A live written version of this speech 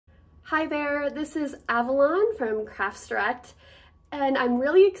Hi there, this is Avalon from Crafts Direct, and I'm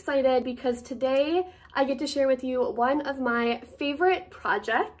really excited because today I get to share with you one of my favorite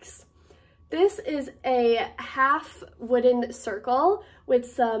projects. This is a half wooden circle with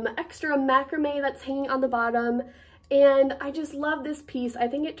some extra macrame that's hanging on the bottom, and I just love this piece. I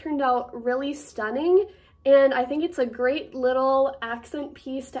think it turned out really stunning, and I think it's a great little accent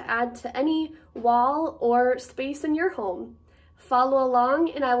piece to add to any wall or space in your home. Follow along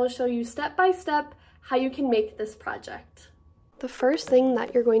and I will show you step by step how you can make this project. The first thing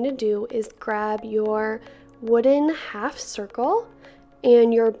that you're going to do is grab your wooden half circle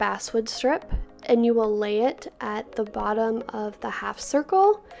and your basswood strip, and you will lay it at the bottom of the half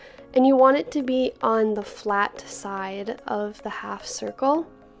circle, and you want it to be on the flat side of the half circle.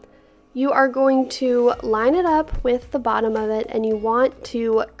 You are going to line it up with the bottom of it, and you want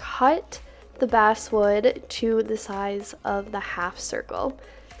to cut the basswood to the size of the half circle.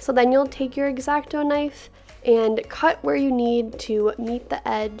 So then you'll take your X-Acto knife and cut where you need to meet the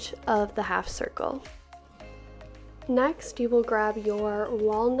edge of the half circle. Next, you will grab your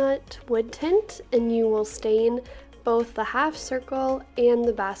walnut wood tint and you will stain both the half circle and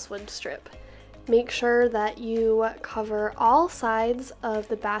the basswood strip. Make sure that you cover all sides of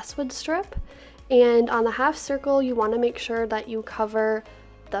the basswood strip, and on the half circle you want to make sure that you cover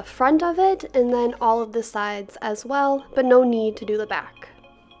the front of it and then all of the sides as well, but no need to do the back.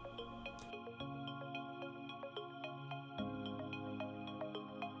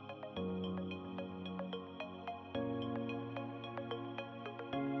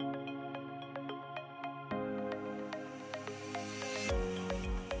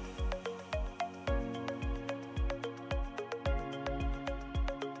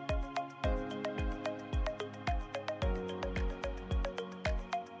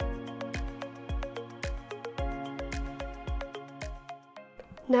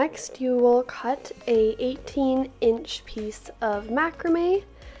 Next, you will cut a 18-inch piece of macrame,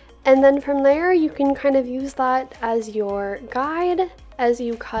 and then from there you can kind of use that as your guide as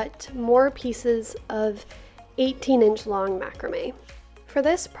you cut more pieces of 18-inch long macrame. For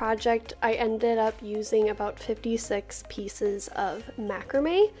this project, I ended up using about 56 pieces of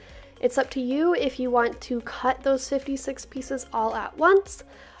macrame. It's up to you if you want to cut those 56 pieces all at once.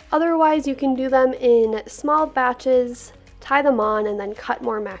 Otherwise, you can do them in small batches, tie them on, and then cut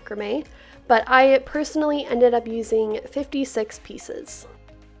more macrame, but I personally ended up using 56 pieces.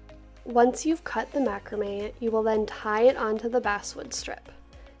 Once you've cut the macrame, you will then tie it onto the basswood strip.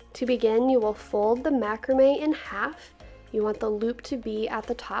 To begin, you will fold the macrame in half. You want the loop to be at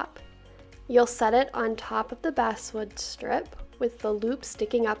the top. You'll set it on top of the basswood strip with the loop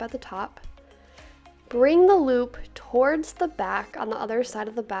sticking up at the top. Bring the loop towards the back on the other side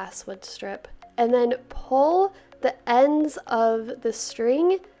of the basswood strip, and then pull the ends of the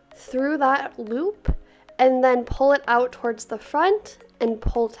string through that loop, and then pull it out towards the front and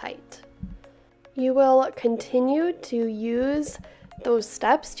pull tight. You will continue to use those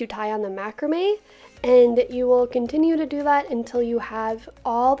steps to tie on the macrame, and you will continue to do that until you have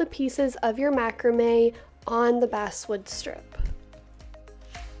all the pieces of your macrame on the basswood strip.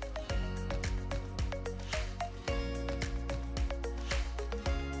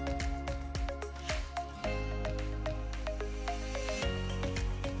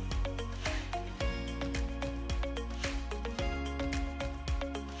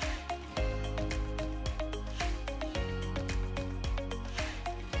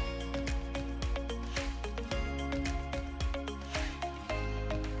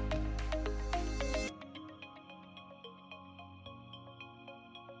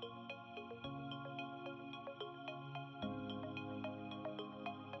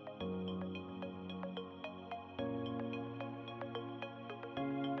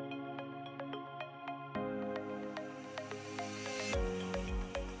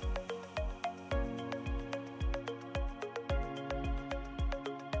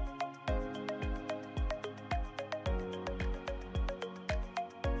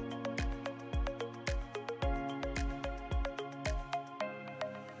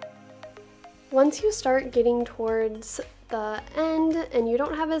 Once you start getting towards the end and you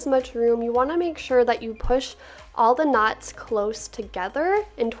don't have as much room, you want to make sure that you push all the knots close together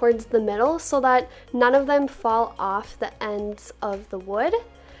and towards the middle so that none of them fall off the ends of the wood.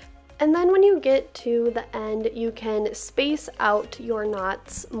 And then when you get to the end, you can space out your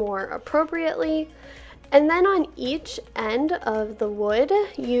knots more appropriately. And then on each end of the wood,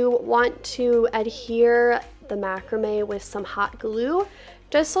 you want to adhere the macrame with some hot glue,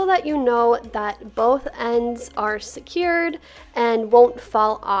 just so that you know that both ends are secured and won't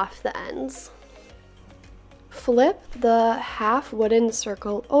fall off the ends. Flip the half wooden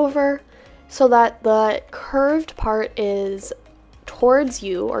circle over so that the curved part is towards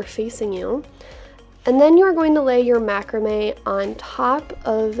you or facing you. And then you're going to lay your macrame on top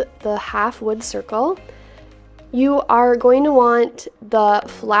of the half wood circle. You are going to want the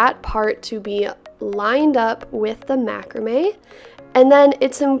flat part to be lined up with the macrame. And then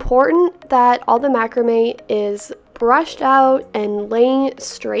it's important that all the macrame is brushed out and laying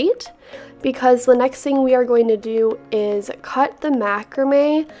straight, because the next thing we are going to do is cut the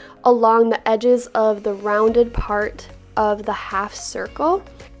macrame along the edges of the rounded part of the half circle.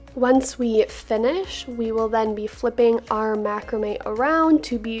 Once we finish, we will then be flipping our macrame around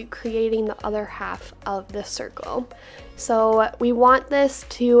to be creating the other half of the circle. So we want this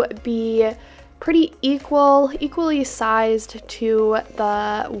to be pretty equally sized to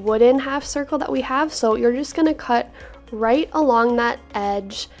the wooden half circle that we have. So you're just gonna cut right along that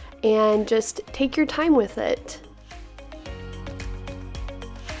edge and just take your time with it.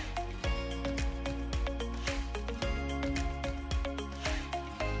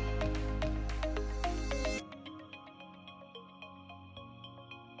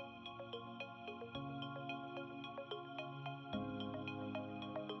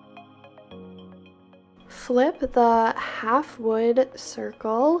 Flip the half wood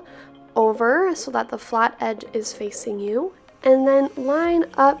circle over so that the flat edge is facing you, and then line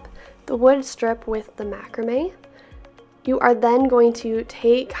up the wood strip with the macrame. You are then going to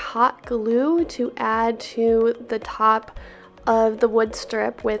take hot glue to add to the top of the wood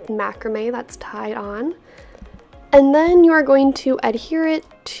strip with macrame that's tied on. And then you are going to adhere it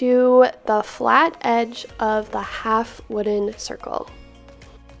to the flat edge of the half wooden circle.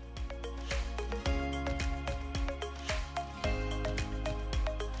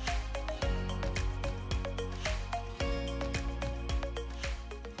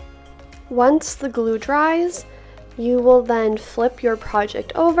 Once the glue dries, you will then flip your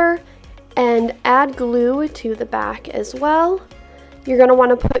project over and add glue to the back as well. You're going to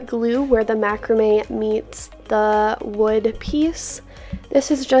want to put glue where the macrame meets the wood piece.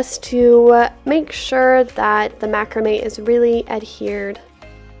 This is just to make sure that the macrame is really adhered.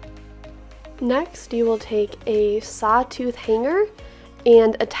 Next, you will take a sawtooth hanger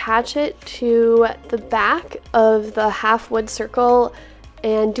and attach it to the back of the half wood circle,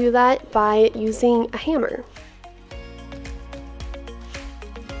 and do that by using a hammer.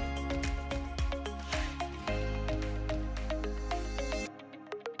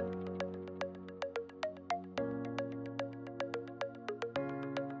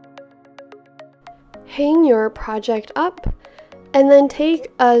 Hang your project up, and then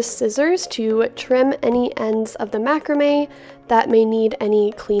take a scissors to trim any ends of the macrame that may need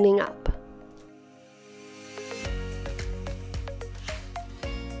any cleaning up.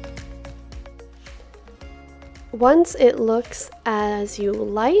 Once it looks as you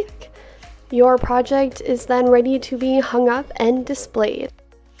like, your project is then ready to be hung up and displayed.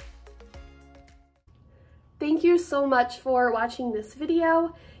 Thank you so much for watching this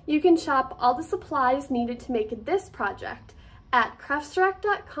video. You can shop all the supplies needed to make this project at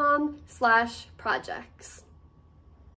craftsdirect.com/projects.